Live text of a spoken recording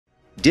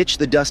Ditch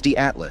the dusty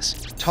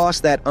atlas, toss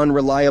that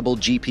unreliable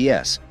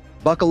GPS.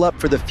 Buckle up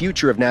for the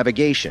future of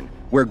navigation,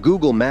 where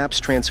Google Maps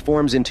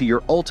transforms into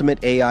your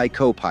ultimate AI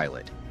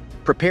co-pilot.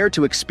 Prepare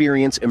to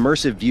experience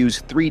immersive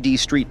views, 3D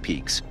street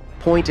peaks,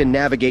 point and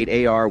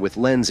navigate AR with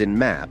Lens in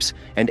Maps,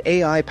 and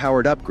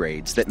AI-powered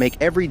upgrades that make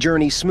every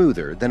journey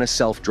smoother than a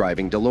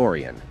self-driving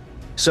DeLorean.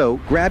 So,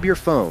 grab your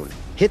phone,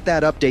 hit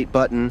that update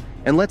button,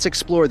 and let's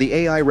explore the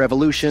AI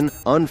revolution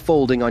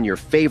unfolding on your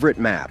favorite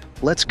map.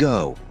 Let's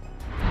go!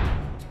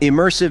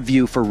 Immersive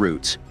View for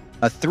Routes,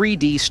 a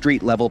 3D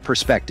street-level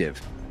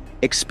perspective.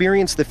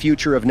 Experience the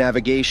future of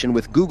navigation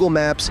with Google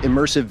Maps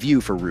Immersive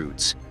View for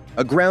Routes,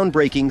 a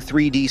groundbreaking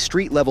 3D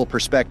street-level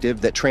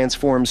perspective that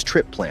transforms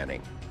trip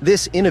planning.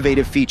 This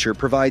innovative feature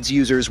provides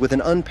users with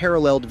an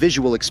unparalleled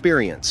visual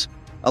experience,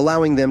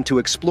 allowing them to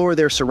explore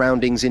their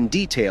surroundings in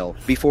detail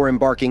before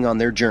embarking on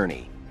their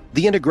journey.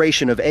 The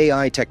integration of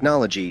AI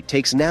technology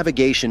takes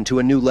navigation to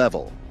a new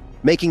level,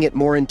 making it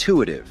more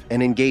intuitive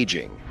and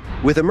engaging.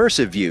 With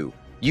Immersive View,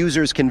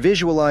 users can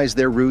visualize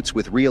their routes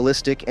with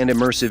realistic and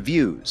immersive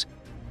views,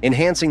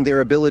 enhancing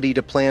their ability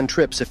to plan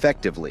trips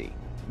effectively.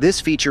 This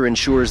feature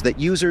ensures that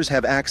users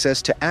have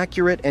access to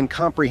accurate and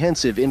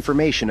comprehensive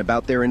information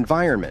about their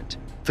environment,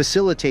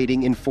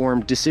 facilitating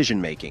informed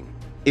decision-making.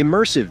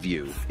 Immersive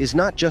View is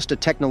not just a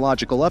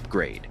technological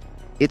upgrade,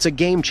 it's a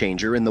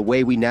game-changer in the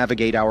way we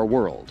navigate our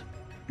world.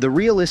 The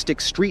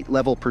realistic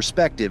street-level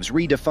perspectives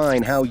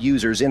redefine how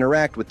users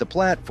interact with the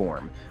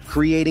platform,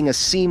 creating a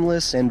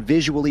seamless and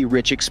visually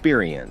rich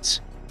experience.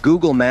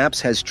 Google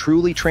Maps has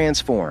truly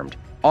transformed,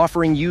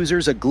 offering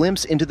users a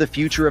glimpse into the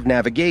future of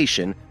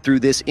navigation through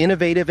this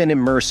innovative and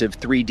immersive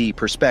 3D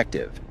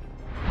perspective.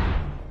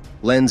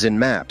 Lens in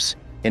Maps,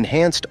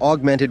 enhanced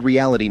augmented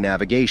reality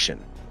navigation.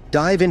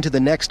 Dive into the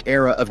next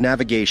era of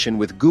navigation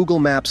with Google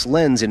Maps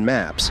Lens in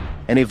Maps,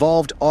 an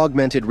evolved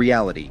augmented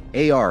reality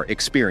 (AR)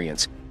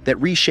 experience that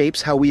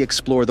reshapes how we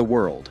explore the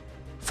world.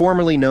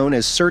 Formerly known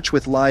as Search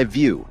with Live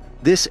View,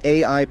 this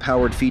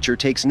AI-powered feature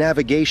takes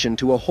navigation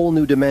to a whole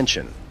new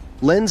dimension.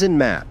 Lens in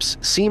Maps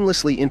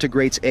seamlessly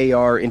integrates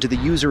AR into the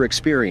user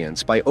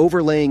experience by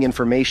overlaying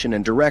information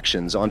and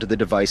directions onto the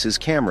device's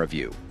camera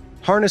view.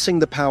 Harnessing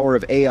the power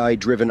of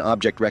AI-driven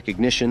object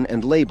recognition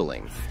and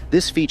labeling,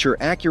 this feature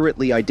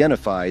accurately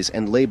identifies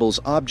and labels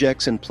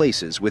objects and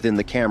places within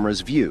the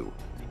camera's view.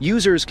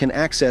 Users can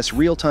access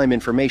real-time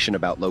information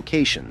about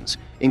locations,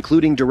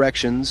 including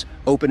directions,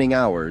 opening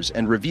hours,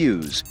 and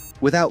reviews,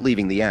 without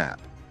leaving the app.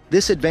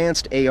 This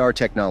advanced AR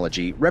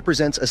technology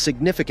represents a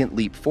significant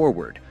leap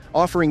forward,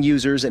 offering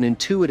users an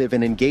intuitive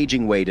and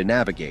engaging way to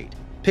navigate.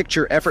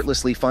 Picture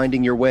effortlessly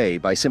finding your way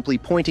by simply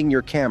pointing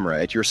your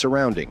camera at your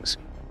surroundings.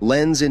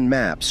 Lens in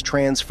Maps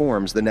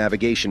transforms the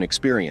navigation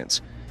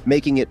experience,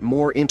 making it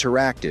more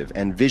interactive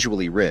and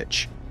visually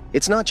rich.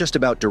 It's not just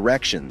about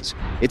directions,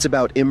 it's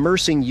about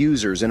immersing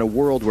users in a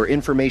world where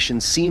information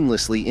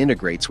seamlessly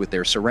integrates with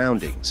their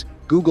surroundings.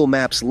 Google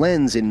Maps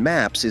Lens in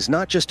Maps is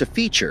not just a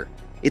feature,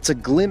 it's a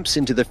glimpse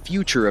into the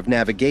future of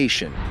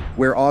navigation,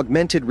 where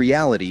augmented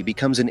reality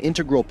becomes an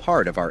integral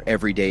part of our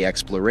everyday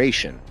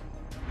exploration.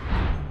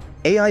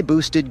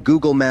 AI-boosted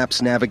Google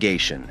Maps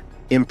navigation,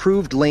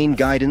 improved lane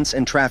guidance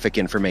and traffic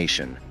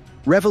information.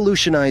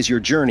 Revolutionize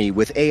your journey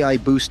with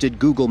AI-boosted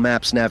Google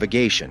Maps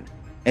navigation,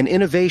 an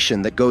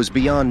innovation that goes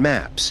beyond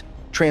maps,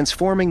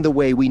 transforming the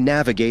way we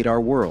navigate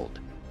our world.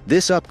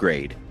 This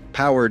upgrade,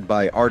 powered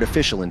by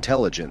artificial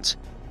intelligence,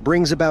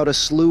 brings about a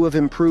slew of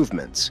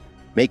improvements,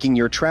 making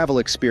your travel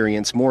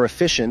experience more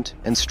efficient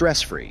and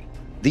stress-free.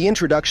 The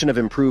introduction of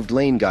improved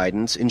lane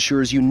guidance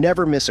ensures you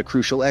never miss a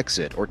crucial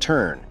exit or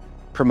turn,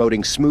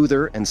 promoting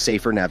smoother and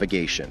safer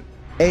navigation.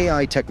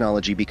 AI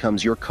technology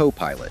becomes your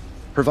co-pilot,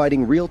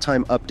 providing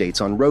real-time updates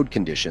on road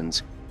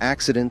conditions,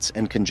 accidents,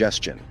 and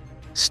congestion.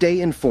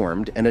 Stay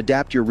informed and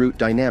adapt your route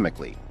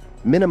dynamically,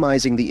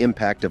 minimizing the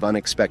impact of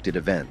unexpected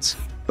events.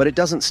 But it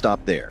doesn't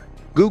stop there.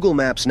 Google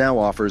Maps now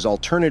offers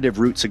alternative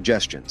route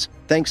suggestions,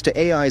 thanks to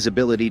AI's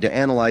ability to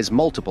analyze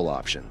multiple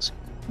options.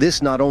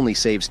 This not only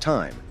saves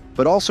time,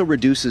 but also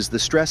reduces the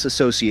stress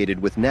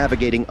associated with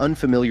navigating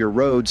unfamiliar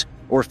roads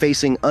or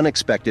facing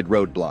unexpected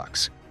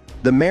roadblocks.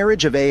 The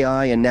marriage of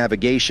AI and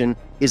navigation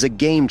is a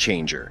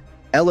game-changer,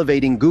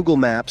 elevating Google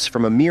Maps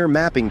from a mere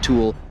mapping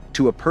tool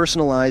to a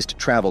personalized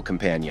travel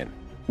companion.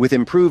 With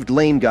improved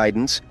lane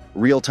guidance,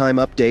 real-time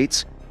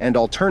updates, and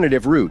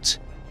alternative routes,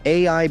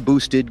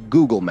 AI-boosted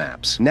Google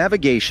Maps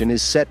navigation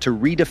is set to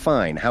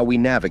redefine how we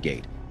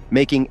navigate,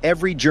 making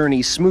every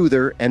journey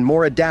smoother and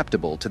more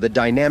adaptable to the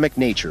dynamic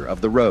nature of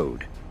the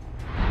road.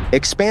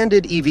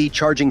 Expanded EV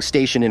charging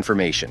station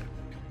information.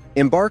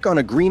 Embark on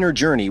a greener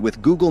journey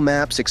with Google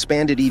Maps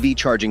expanded EV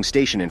charging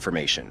station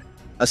information,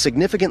 a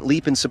significant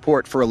leap in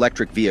support for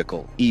electric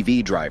vehicle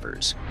 (EV)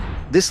 drivers.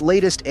 This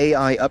latest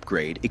AI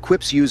upgrade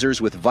equips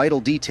users with vital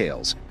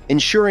details,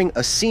 ensuring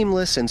a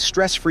seamless and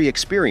stress-free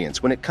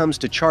experience when it comes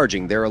to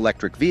charging their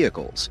electric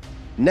vehicles.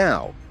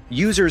 Now,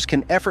 users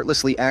can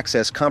effortlessly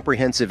access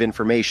comprehensive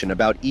information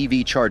about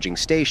EV charging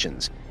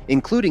stations,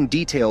 including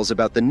details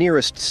about the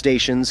nearest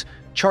stations,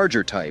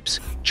 charger types,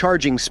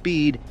 charging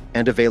speed,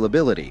 and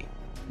availability.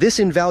 This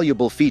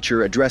invaluable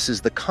feature addresses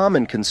the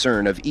common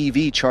concern of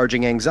EV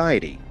charging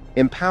anxiety,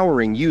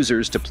 empowering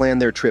users to plan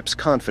their trips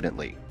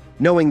confidently,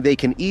 knowing they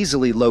can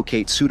easily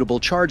locate suitable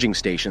charging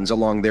stations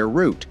along their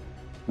route.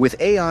 With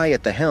AI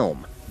at the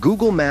helm,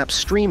 Google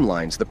Maps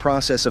streamlines the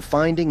process of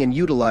finding and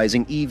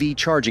utilizing EV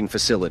charging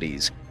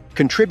facilities,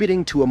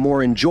 contributing to a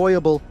more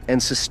enjoyable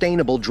and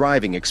sustainable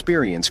driving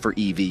experience for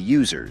EV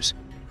users.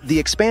 The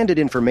expanded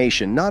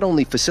information not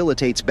only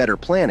facilitates better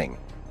planning,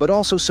 but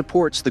also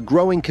supports the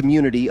growing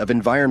community of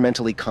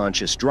environmentally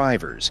conscious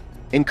drivers,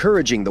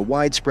 encouraging the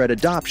widespread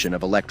adoption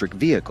of electric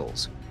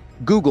vehicles.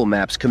 Google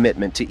Maps'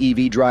 commitment to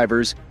EV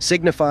drivers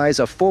signifies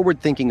a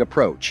forward-thinking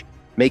approach,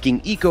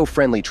 making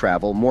eco-friendly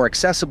travel more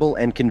accessible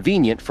and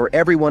convenient for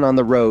everyone on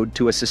the road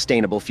to a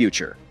sustainable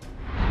future.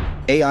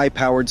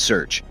 AI-powered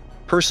search,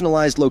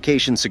 personalized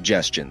location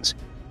suggestions.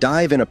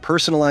 Dive in a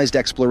personalized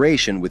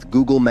exploration with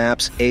Google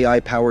Maps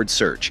AI-powered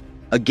search,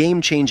 a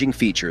game-changing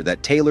feature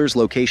that tailors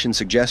location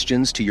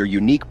suggestions to your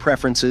unique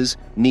preferences,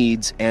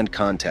 needs, and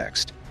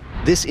context.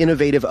 This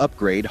innovative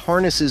upgrade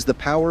harnesses the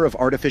power of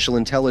artificial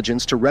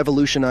intelligence to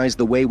revolutionize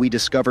the way we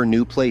discover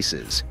new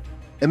places.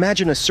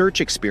 Imagine a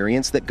search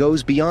experience that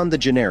goes beyond the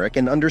generic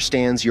and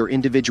understands your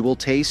individual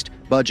taste,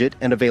 budget,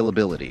 and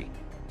availability.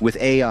 With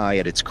AI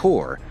at its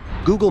core,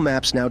 Google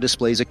Maps now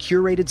displays a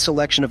curated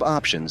selection of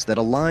options that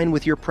align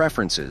with your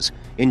preferences,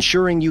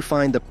 ensuring you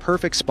find the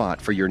perfect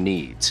spot for your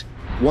needs.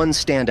 One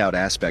standout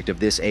aspect of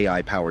this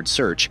AI-powered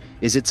search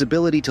is its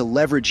ability to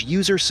leverage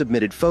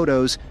user-submitted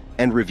photos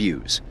and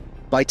reviews.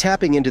 By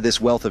tapping into this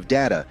wealth of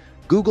data,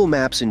 Google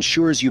Maps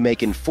ensures you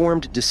make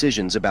informed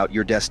decisions about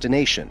your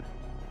destination.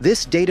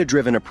 This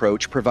data-driven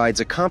approach provides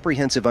a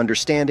comprehensive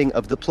understanding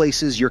of the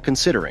places you're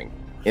considering,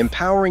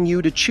 empowering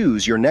you to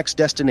choose your next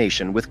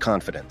destination with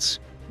confidence.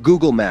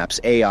 Google Maps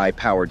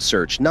AI-powered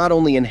search not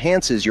only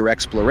enhances your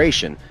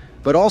exploration,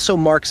 but also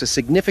marks a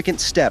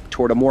significant step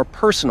toward a more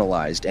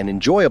personalized and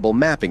enjoyable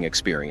mapping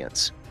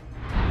experience.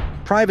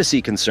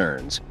 Privacy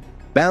concerns,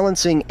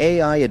 balancing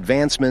AI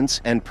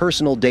advancements and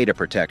personal data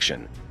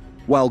protection.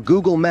 While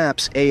Google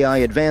Maps AI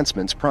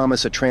advancements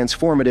promise a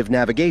transformative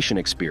navigation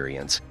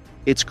experience,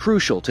 it's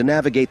crucial to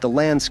navigate the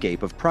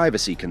landscape of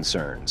privacy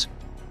concerns.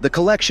 The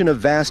collection of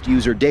vast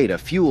user data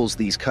fuels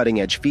these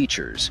cutting-edge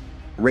features,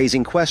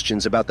 raising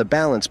questions about the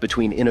balance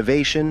between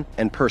innovation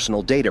and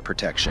personal data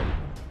protection.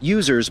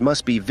 Users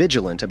must be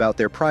vigilant about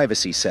their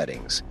privacy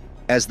settings,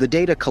 as the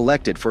data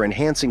collected for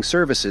enhancing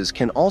services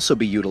can also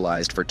be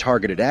utilized for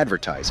targeted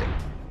advertising,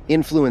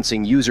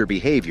 influencing user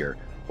behavior,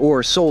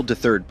 or sold to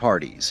third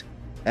parties.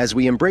 As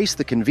we embrace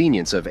the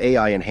convenience of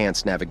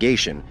AI-enhanced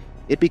navigation,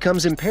 it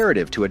becomes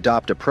imperative to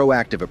adopt a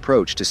proactive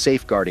approach to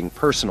safeguarding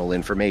personal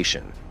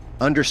information.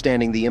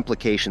 Understanding the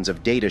implications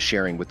of data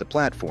sharing with the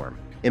platform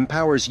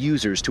empowers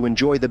users to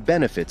enjoy the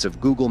benefits of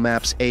Google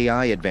Maps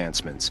AI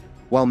advancements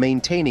while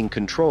maintaining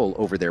control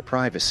over their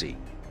privacy.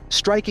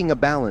 Striking a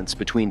balance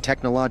between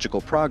technological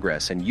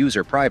progress and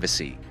user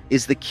privacy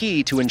is the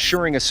key to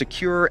ensuring a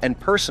secure and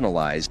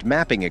personalized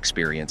mapping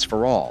experience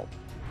for all.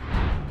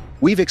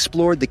 We've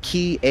explored the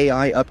key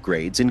AI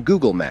upgrades in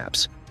Google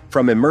Maps,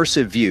 from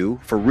immersive view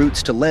for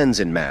routes to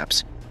lens in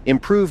Maps,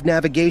 improved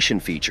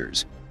navigation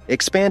features,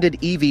 expanded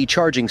EV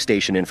charging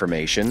station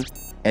information,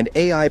 and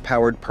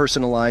AI-powered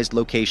personalized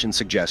location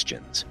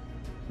suggestions.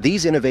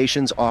 These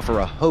innovations offer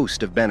a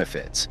host of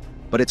benefits,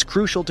 but it's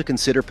crucial to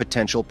consider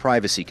potential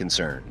privacy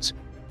concerns.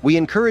 We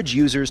encourage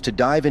users to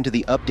dive into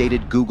the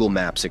updated Google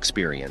Maps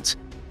experience,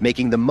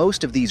 making the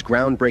most of these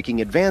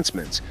groundbreaking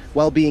advancements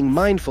while being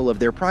mindful of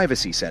their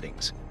privacy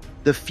settings.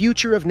 The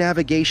future of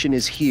navigation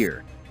is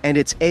here, and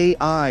it's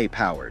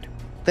AI-powered.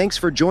 Thanks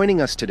for joining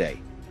us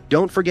today.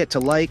 Don't forget to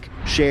like,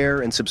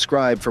 share, and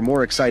subscribe for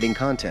more exciting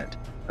content.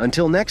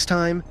 Until next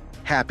time,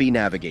 happy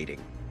navigating.